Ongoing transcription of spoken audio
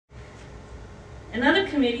Another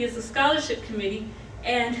committee is the scholarship committee,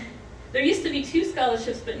 and there used to be 2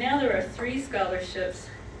 scholarships, but now there are 3 scholarships.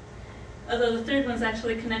 Although the third one's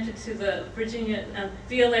actually connected to the Virginia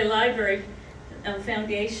VLA Library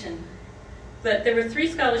Foundation. But there were 3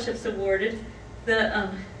 scholarships awarded.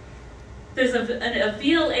 There's a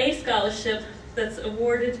VLA scholarship that's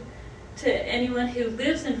awarded to anyone who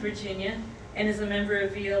lives in Virginia and is a member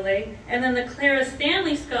of VLA. And then the Clara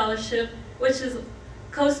Stanley Scholarship, which is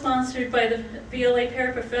co-sponsored by the VLA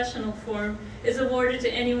Paraprofessional Forum, is awarded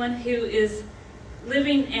to anyone who is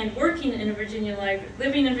living and working in a Virginia library,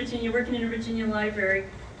 working in a Virginia library.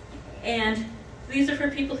 And these are for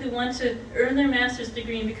people who want to earn their master's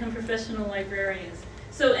degree and become professional librarians.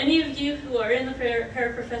 So any of you who are in the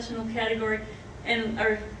paraprofessional category and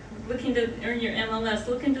are looking to earn your MLS,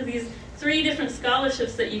 look into these 3 different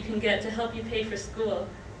scholarships that you can get to help you pay for school.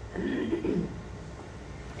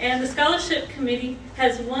 And the scholarship committee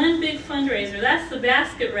has one big fundraiser. That's the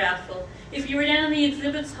basket raffle. If you were down in the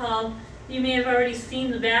exhibits hall, you may have already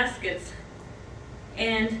seen the baskets.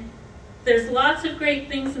 And there's lots of great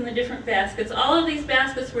things in the different baskets. All of these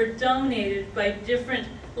baskets were donated by different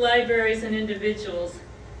libraries and individuals.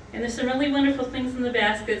 And there's some really wonderful things in the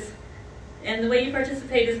baskets. And the way you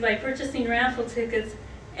participate is by purchasing raffle tickets,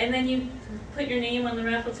 and then you put your name on the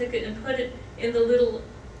raffle ticket and put it in the little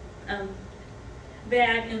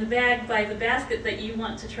bag by the basket that you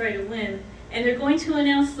want to try to win. And they're going to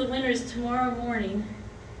announce the winners tomorrow morning,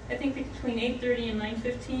 I think between 8:30 and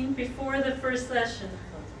 9:15, before the first session,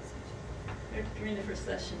 or during the first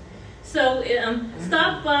session. So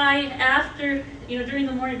stop by after, during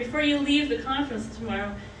the morning, before you leave the conference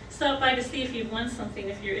tomorrow. Stop by to see if you've won something,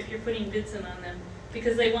 if you're putting bids in on them,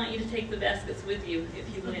 because they want you to take the baskets with you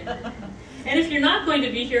if you win. And if you're not going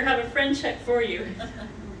to be here, have a friend check for you.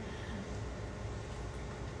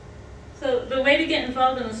 So the way to get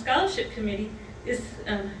involved in the scholarship committee is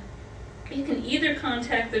you can either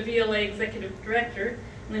contact the VLA executive director,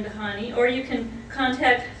 Lynda Hani, or you can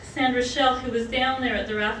contact Sandra Schell, who was down there at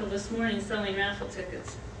the raffle this morning selling raffle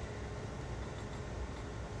tickets.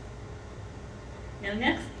 Now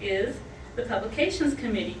next is the Publications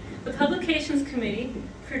Committee. The Publications Committee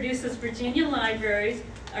produces Virginia Libraries,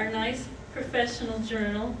 our nice professional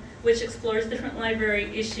journal, which explores different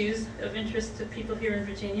library issues of interest to people here in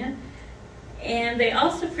Virginia. And they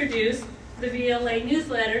also produce the VLA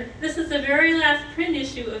newsletter. This is the very last print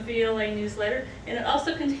issue of VLA newsletter, and it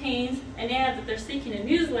also contains an ad that they're seeking a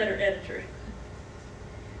newsletter editor.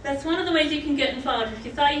 That's one of the ways you can get involved. If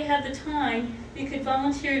you thought you had the time, you could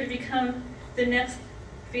volunteer to become the next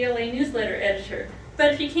VLA newsletter editor.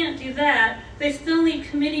 But if you can't do that, they still need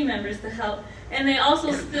committee members to help. And they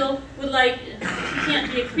also still would like, if you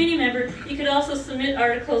can't be a committee member, you could also submit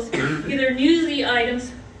articles, either newsy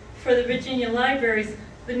items for the Virginia Libraries,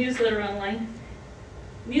 the newsletter online,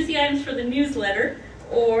 newsy items for the newsletter,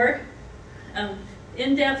 or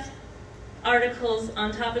in-depth articles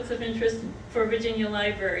on topics of interest for Virginia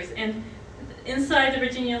Libraries. And inside the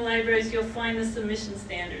Virginia Libraries, you'll find the submission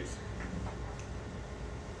standards.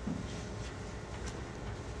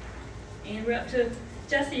 And we're up to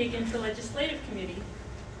Jessie again for Legislative Committee.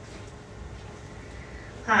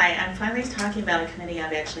 Hi, I'm finally talking about a committee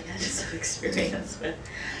I've actually had some experience with.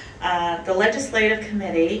 The Legislative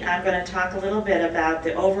Committee, I'm going to talk a little bit about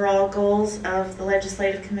the overall goals of the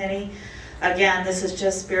Legislative Committee. Again, this is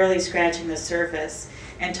just barely scratching the surface,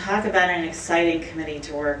 and talk about an exciting committee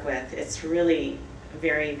to work with. It's really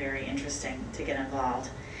very, very interesting to get involved.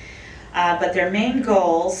 But their main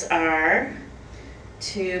goals are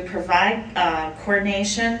to provide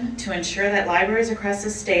coordination to ensure that libraries across the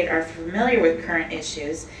state are familiar with current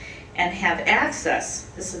issues and have access,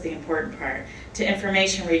 this is the important part, to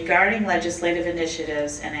information regarding legislative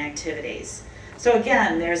initiatives and activities. So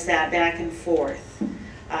again, there's that back and forth.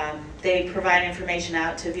 They provide information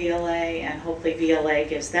out to VLA, and hopefully VLA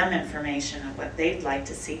gives them information of what they'd like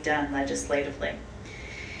to see done legislatively.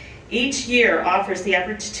 Each year offers the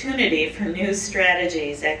opportunity for new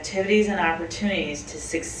strategies, activities, and opportunities to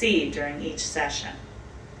succeed during each session.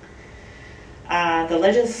 The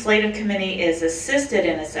Legislative Committee is assisted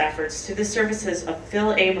in its efforts through the services of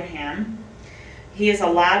Phil Abraham. He is a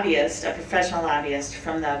lobbyist, a professional lobbyist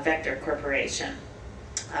from the Vector Corporation.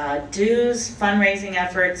 Dues, fundraising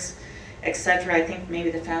efforts, etc. I think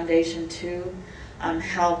maybe the foundation too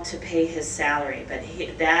help to pay his salary, but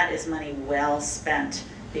that is money well spent,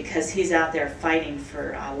 because he's out there fighting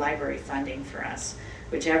for library funding for us,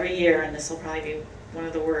 which every year, and this will probably be one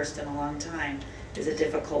of the worst in a long time, is a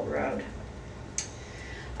difficult road.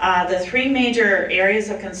 The 3 major areas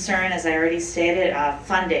of concern, as I already stated,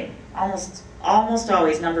 funding, almost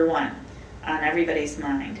always number 1 on everybody's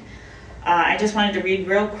mind. I just wanted to read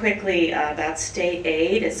real quickly about state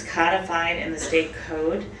aid. It's codified in the state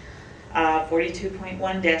code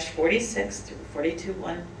 42.1-46 through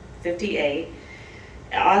 42.158.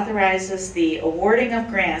 It authorizes the awarding of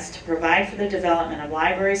grants to provide for the development of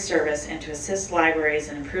library service and to assist libraries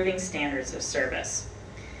in improving standards of service.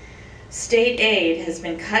 State aid has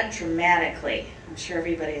been cut dramatically. I'm sure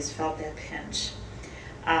everybody has felt that pinch.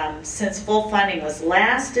 Since full funding was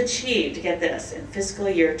last achieved, get this, in fiscal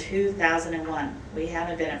year 2001. We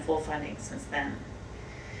haven't been at full funding since then.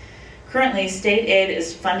 Currently, state aid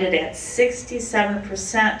is funded at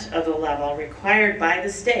 67% of the level required by the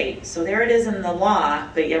state. So there it is in the law,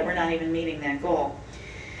 but yet we're not even meeting that goal.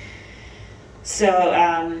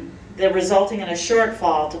 So they're resulting in a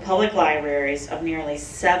shortfall to public libraries of nearly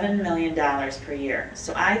 $7 million per year.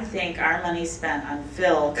 So I think our money spent on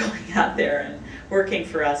Phil going out there and working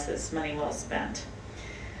for us is money well spent.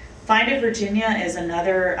 Find a Virginia is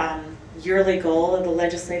another yearly goal of the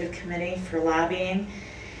Legislative Committee for lobbying.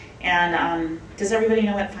 And does everybody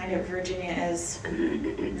know what Find a Virginia is?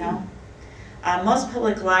 No? Most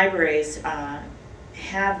public libraries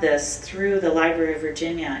have this through the Library of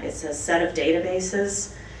Virginia. It's a set of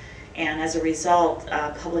databases, and as a result,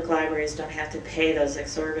 public libraries don't have to pay those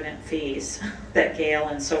exorbitant fees that Gale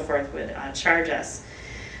and so forth would charge us.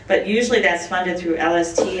 But usually that's funded through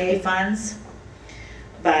LSTA funds.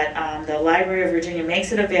 But the Library of Virginia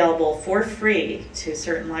makes it available for free to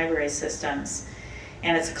certain library systems.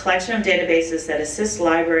 And it's a collection of databases that assist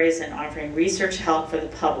libraries in offering research help for the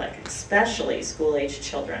public, especially school-aged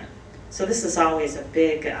children. So this is always a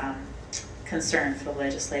big concern for the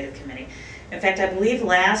Legislative Committee. In fact, I believe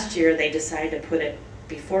last year they decided to put it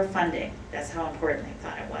before funding. That's how important they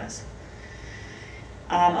thought it was.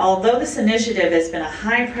 Although this initiative has been a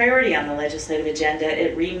high priority on the legislative agenda,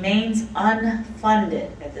 it remains unfunded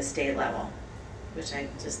at the state level, which I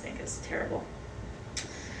just think is terrible.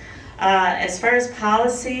 As far as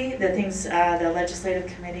policy, the things the Legislative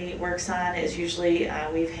Committee works on is usually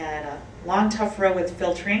we've had a long, tough road with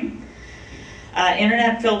filtering.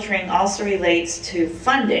 Internet filtering also relates to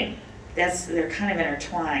funding. They're kind of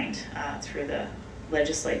intertwined through the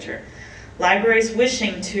legislature. Libraries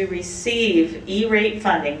wishing to receive E-rate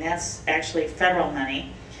funding, that's actually federal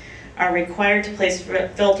money, are required to place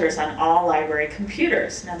filters on all library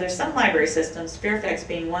computers. Now there's some library systems, Fairfax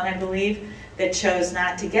being one I believe, that chose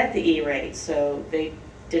not to get the E-rate, so they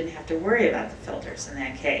didn't have to worry about the filters in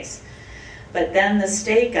that case. But then the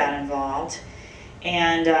state got involved,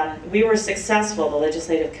 and we were successful, the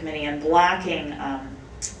Legislative Committee, in blocking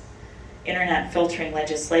internet filtering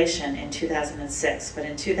legislation in 2006. But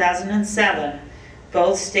in 2007,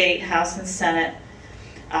 both state, House, and Senate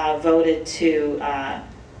voted to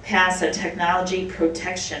pass a technology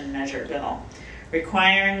protection measure bill,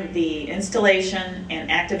 requiring the installation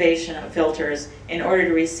and activation of filters in order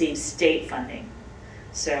to receive state funding.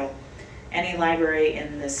 So any library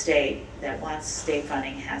in the state that wants state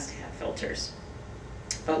funding has to have filters.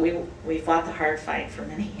 But we fought the hard fight for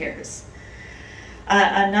many years.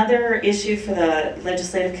 Another issue for the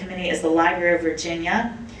Legislative Committee is the Library of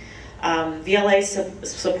Virginia. VLA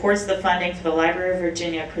supports the funding for the Library of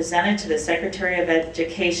Virginia presented to the Secretary of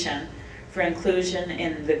Education for inclusion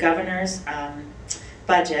in the governor's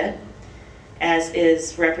budget, as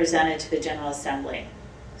is represented to the General Assembly.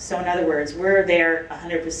 So in other words, we're there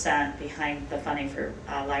 100% behind the funding for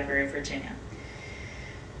Library of Virginia.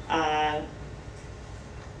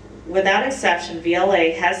 Without exception,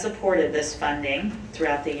 VLA has supported this funding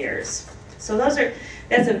throughout the years. So that's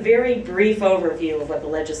a very brief overview of what the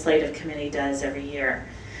Legislative Committee does every year.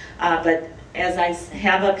 But as I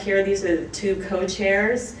have up here, these are the two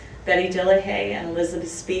co-chairs, Betty Dillahay and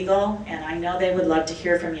Elizabeth Spiegel, and I know they would love to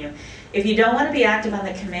hear from you. If you don't want to be active on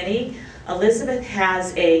the committee, Elizabeth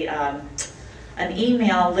has an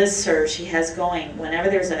email listserv she has going. Whenever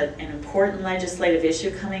there's an important legislative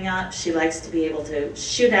issue coming up, she likes to be able to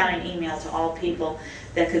shoot out an email to all people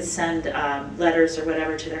that could send letters or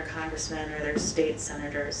whatever to their congressmen or their state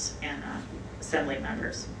senators and assembly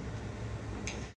members.